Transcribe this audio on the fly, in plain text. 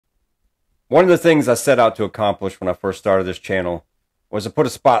One of the things I set out to accomplish when I first started this channel was to put a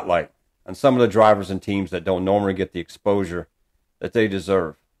spotlight on some of the drivers and teams that don't normally get the exposure that they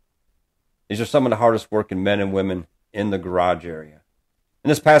deserve. These are some of the hardest working men and women in the garage area. And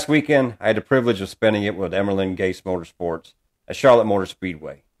this past weekend, I had the privilege of spending it with Emerling Gase Motorsports at Charlotte Motor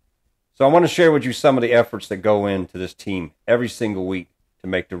Speedway. So I want to share with you some of the efforts that go into this team every single week to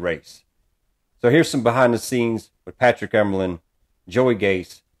make the race. So here's some behind the scenes with Patrick Emerling, Joey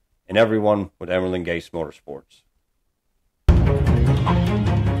Gase, and everyone with Emerling Gase Motorsports.